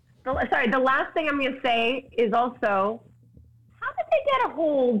thing I'm going to say is also, how did they get a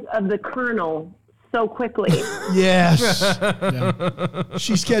hold of the Colonel so quickly? Yes. Yeah.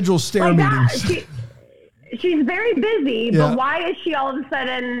 She schedules stair meetings. She's very busy, Yeah. but why is she all of a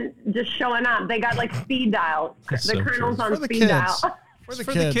sudden just showing up? They got like speed dial. That's The so Colonel's true. on For the speed kids. dial. For the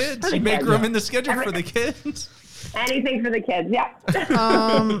For kids. the kids. the You make kids. room in the schedule for the kids. Anything for the kids, yeah.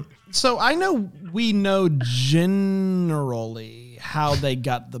 So I know we know generally how they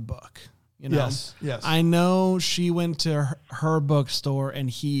got the book. You know? Yes. I know she went to her bookstore and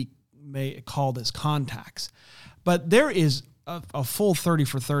he called his contacts. But there is a full 30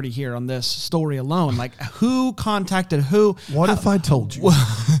 for 30 here on this story alone. Like, who contacted who? What if I told you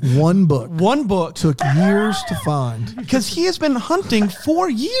one book One book. took years to find? Because he has been hunting for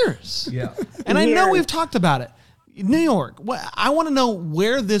years. Yeah. And I know Years. we've talked about it. New York. I want to know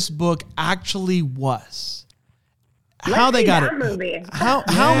where this book actually was. How Let's they see got that it. movie.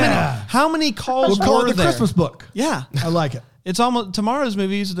 How many calls We'll call were it the there? Christmas book. Yeah. I like it. It's almost tomorrow's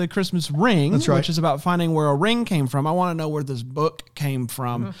movie is The Christmas Ring, That's right. which is about finding where a ring came from. I want to know where this book came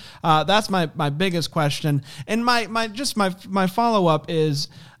from. That's my biggest question. And my follow up is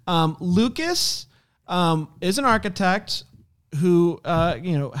Lucas is an architect who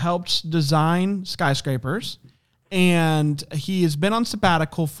helped design skyscrapers, and he has been on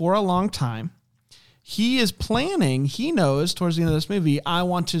sabbatical for a long time. He is planning. He knows towards the end of this movie, I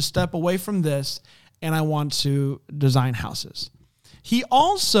want to step away from this and I want to design houses. He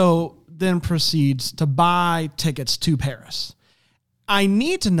also then proceeds to buy tickets to Paris. I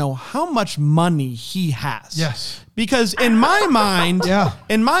need to know how much money he has. Yes. Because in my mind, Yeah.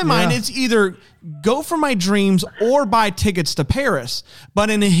 It's either go for my dreams or buy tickets to Paris. But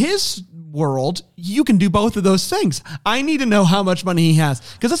in his world, you can do both of those things. I need to know how much money he has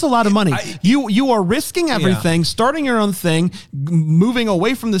because that's a lot of money. You are risking everything, starting your own thing, moving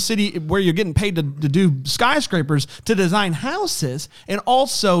away from the city where you're getting paid to do skyscrapers to design houses, and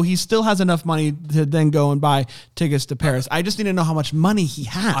also he still has enough money to then go and buy tickets to Paris. I just need to know how much money he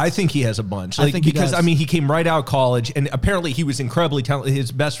has. I think he has a bunch. I think he because does. he came right out of college, and apparently he was incredibly talented.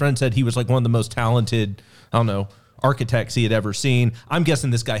 His best friend said he was like one of the most talented, architects he had ever seen. I'm guessing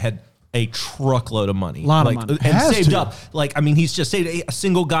this guy had a truckload of money, Lot of money. and Has saved to. up. He's just saved a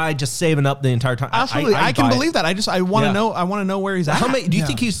single guy just saving up the entire time. Absolutely, I can buy it. believe that. I want to Yeah. know. I want to know where he's at. How many? Do you Yeah.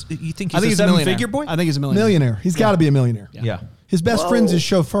 think he's? You think he's I think a he's a millionaire. seven-figure boy? I think he's a millionaire. Millionaire. He's got to be a millionaire. Yeah. His best friend's his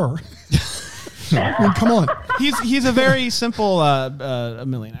chauffeur. I mean, come on. He's a very simple a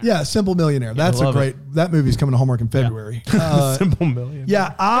millionaire. Yeah, Simple Millionaire. That's a love great. That movie's coming to Hallmark in February. Simple million.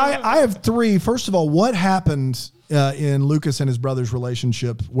 Yeah, I have three. First of all, what happened in Lucas and his brother's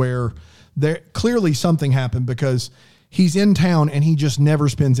relationship where there clearly something happened because he's in town and he just never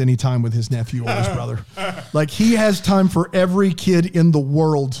spends any time with his nephew or his brother. Like he has time for every kid in the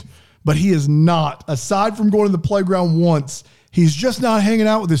world, but he is not. Aside from going to the playground once, he's just not hanging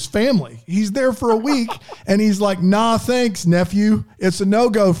out with his family. He's there for a week and he's like, nah, thanks, nephew. It's a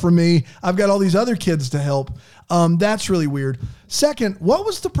no-go for me. I've got all these other kids to help. That's really weird. Second, what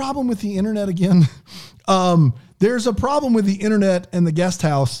was the problem with the internet again? There's a problem with the internet and the guest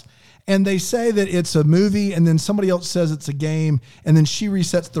house. And they say that it's a movie and then somebody else says it's a game and then she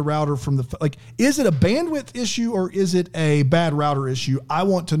resets the router from is it a bandwidth issue or is it a bad router issue? I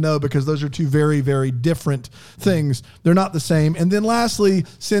want to know because those are two very, very different things. They're not the same. And then lastly,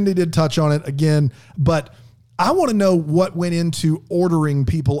 Cindy did touch on it again, but I want to know what went into ordering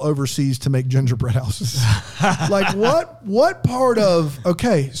people overseas to make gingerbread houses. Like what part of,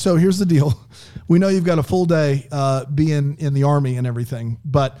 okay, so here's the deal. We know you've got a full day being in the Army and everything,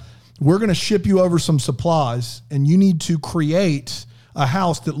 but we're going to ship you over some supplies and you need to create a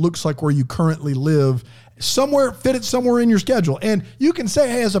house that looks like where you currently live somewhere, fit it somewhere in your schedule. And you can say,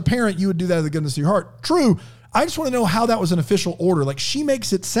 hey, as a parent, you would do that out of the goodness of your heart. True. I just want to know how that was an official order. Like she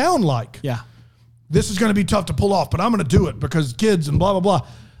makes it sound like, Yeah. this is going to be tough to pull off, but I'm going to do it because kids and blah, blah, blah.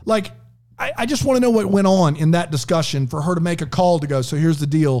 Like, I just want to know what went on in that discussion for her to make a call to go, so here's the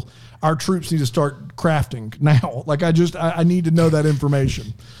deal. Our troops need to start crafting now. Like, I need to know that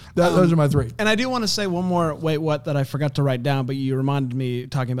information. Those are my three. And I do want to say one more, that I forgot to write down, but you reminded me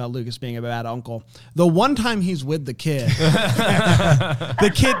talking about Lucas being a bad uncle. The one time he's with the kid,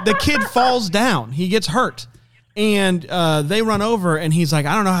 the kid falls down. He gets hurt. and they run over, and he's like,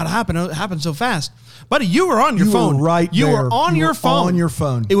 I don't know how it happened so fast. Buddy, you were on your phone. You there. were on your phone. On your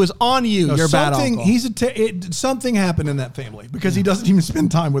phone. It was on you. No, Your bad uncle. Something happened in that family because he doesn't even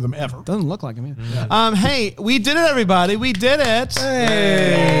spend time with them ever. Doesn't look like him either. Yeah. Hey, we did it, everybody. We did it.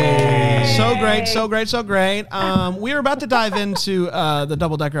 Hey. So great, so great, so great. We are about to dive into the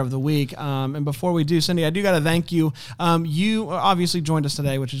double decker of the week. And before we do, Cindy, I do got to thank you. You obviously joined us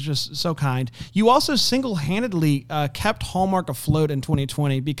today, which is just so kind. You also single-handedly kept Hallmark afloat in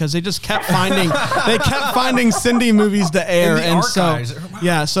 2020 because they just kept finding Cindy movies to air. In the archives.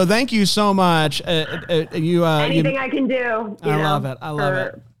 Yeah, so thank you so much. Anything I can do. I love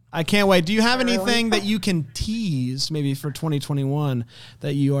it. I can't wait. Do you have anything that you can tease maybe for 2021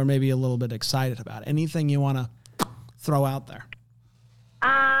 that you are maybe a little bit excited about? Anything you want to throw out there?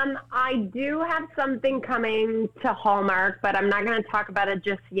 I do have something coming to Hallmark, but I'm not going to talk about it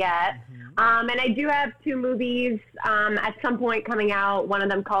just yet. And I do have 2 movies at some point coming out, one of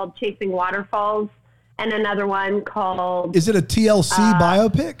them called Chasing Waterfalls and another one called... Is it a TLC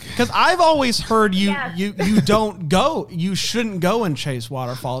biopic? Because I've always heard you Yes. you shouldn't go and chase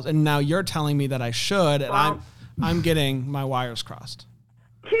waterfalls, and now you're telling me that I should, and I'm getting my wires crossed.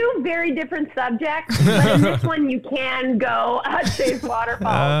 2 very different subjects, but in this one you can go chase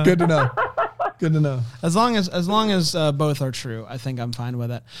waterfalls. Good to know. Good to know. As long as both are true, I think I'm fine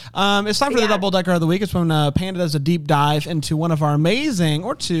with it. It's time for the double decker of the week. It's when Panda does a deep dive into one of our amazing,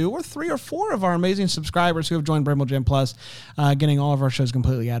 or 2, or 3, or 4 of our amazing subscribers who have joined Bramble Jam Plus, getting all of our shows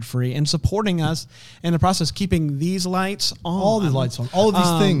completely ad free and supporting us in the process, keeping these lights on. All these lights on. All of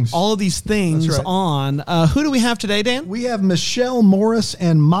these things. All of these things That's right. on. Who do we have today, Dan? We have Michelle Morris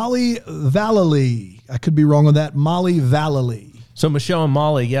and Molly Vallely. I could be wrong on that. Molly Vallely. So Michelle and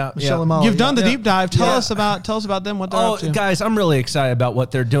Molly, Michelle and Molly. You've done the Yeah. deep dive. Tell us about them. What they're up to. Guys, I'm really excited about what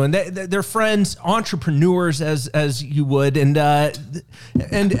they're doing. They're friends, entrepreneurs, as you would, and as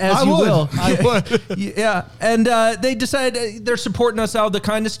I you would. will. I would. Yeah, and they decide they're supporting us out of the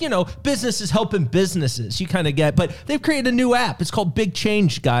kindness. Business is helping businesses. You kind of get, but they've created a new app. It's called Big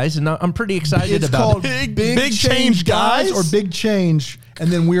Change, guys, and I'm pretty excited It's about called it. Big Change Guys or Big Change, and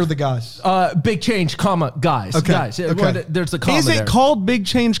then we're the guys. Big Change, guys. Okay. Guys. Okay. There's the comma Is it there. called Big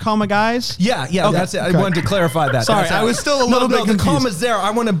Change, guys? Yeah, Okay. that's it. Okay. I wanted to clarify that. Sorry, That's I it. was still a little bit The confused. comma's there.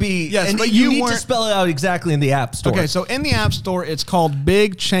 I want to be. Yes, and but you you need to weren't- spell it out exactly in the app store. Okay, so in the App Store, it's called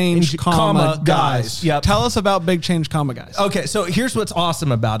Big Change, guys. Yep. Tell us about Big Change, guys. Okay, so here's what's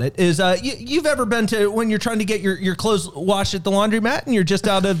awesome about it is you've ever been to when you're trying to get your clothes washed at the laundromat and you're just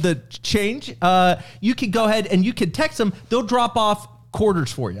out of the change, you could go ahead and you could text them. They'll drop off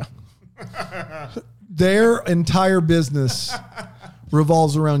quarters for you. Their entire business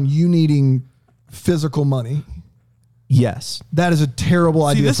revolves around you needing physical money. Yes. That is a terrible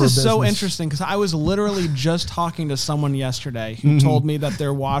See, idea this for a is so business. interesting because I was literally just talking to someone yesterday who told me that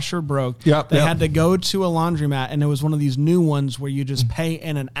their washer broke. Yep, They yep. had to go to a laundromat, and it was one of these new ones where you just pay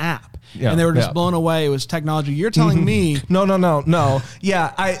in an app. Yeah, and they were just yeah. blown away. It was technology. You're telling me... No.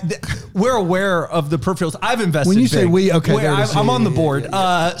 Yeah, we're aware of the peripherals. I've invested. When you say big. we, okay, there it is. I'm on the Yeah, board.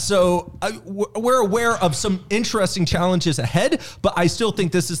 yeah, We're aware of some interesting challenges ahead, but I still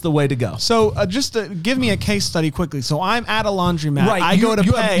think this is the way to go. So just to give me a case study quickly. So I'm at a laundromat. Right, I go to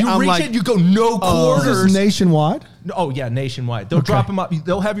pay. You I'm reach like, it, you go no Is quarters. this nationwide? Oh yeah, nationwide. They'll drop them up.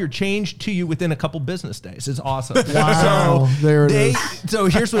 They'll have your change to you within a couple business days. It's awesome. Wow, there it is. So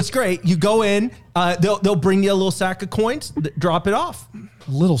here's what's great. You go in. They'll bring you a little sack of coins. Drop it off.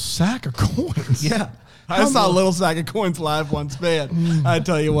 A little sack of coins. Yeah. I saw a little sack of coins live once, man. I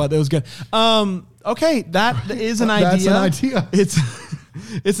tell you what, it was good. Okay, that is an idea. That's an idea.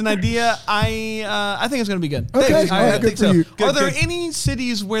 It's an idea. I think it's going to be good. Okay, Thanks. all right, I good think for so. you. Are there good. any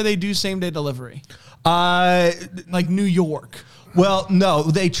cities where they do same day delivery? Like New York. Well, no,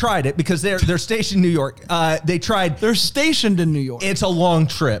 they tried it because they're stationed in New York. They tried. They're stationed in New York. It's a long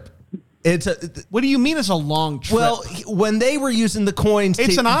trip. What do you mean it's a long trip? Well, when they were using the coins,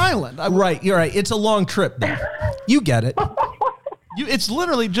 it's an island. Right, you're right. It's a long trip. Though. You get it. It's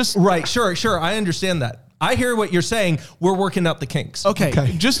literally just Right, sure. I understand that. I hear what you're saying. We're working out the kinks. Okay,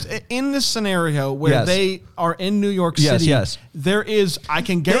 Okay. just in this scenario where Yes. they are in New York Yes, City, yes. there is, I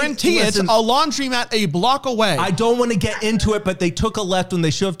can guarantee it's a listen, laundromat a block away. I don't want to get into it, but they took a left when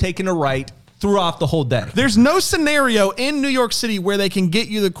they should have taken a right, threw off the whole day. There's no scenario in New York City where they can get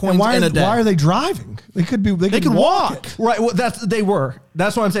you the coins And in a day. why are they driving? They could be. They can walk. walk. it. Right, well, they were.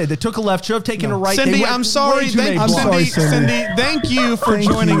 That's what I'm saying. They took a left, should have taken a right. They Cindy, went I'm sorry. way too many I'm blocks. sorry, Cindy, thank you for Thank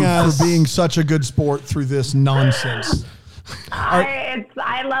joining you us. for being such a good sport through this nonsense.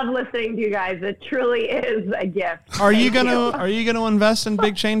 I love listening to you guys. It truly is a gift. Are you Thank gonna invest in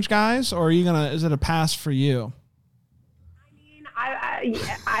Big Change, guys, or are you gonna? Is it a pass for you?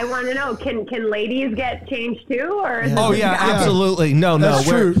 I want to know, can ladies get changed too, or is Oh it yeah, just guys? absolutely. No, That's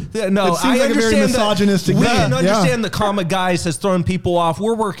we're true. no. It seems I like a very understand that misogynistic we thing. can Yeah. understand the comma guys has thrown people off.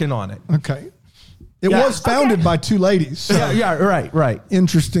 We're working on it. Okay. It was founded by two ladies. So Yeah, right.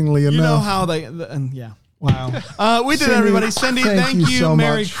 interestingly enough. You know how they, and yeah. Wow. We did, Cindy, everybody. Cindy, thank you. so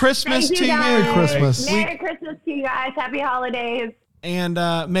Merry much. Christmas Thank to you you. guys. Merry Christmas. Merry Christmas to you guys. Happy holidays. And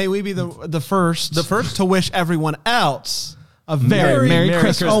may we be the first to wish everyone else a very Merry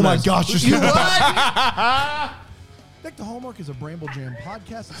Christmas. Oh my gosh. You what? Deck the Hallmark is a Bramble Jam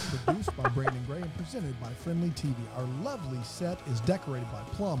podcast. It's produced by Brandon Gray and presented by Friendly TV. Our lovely set is decorated by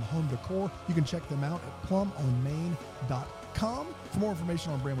Plum Home Decor. You can check them out at plumonmain.com. For more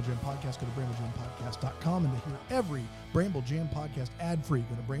information on Bramble Jam Podcast, go to bramblejamPodcast.com. And to hear every Bramble Jam podcast ad-free,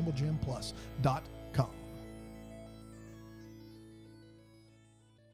 go to bramblejamplus.com.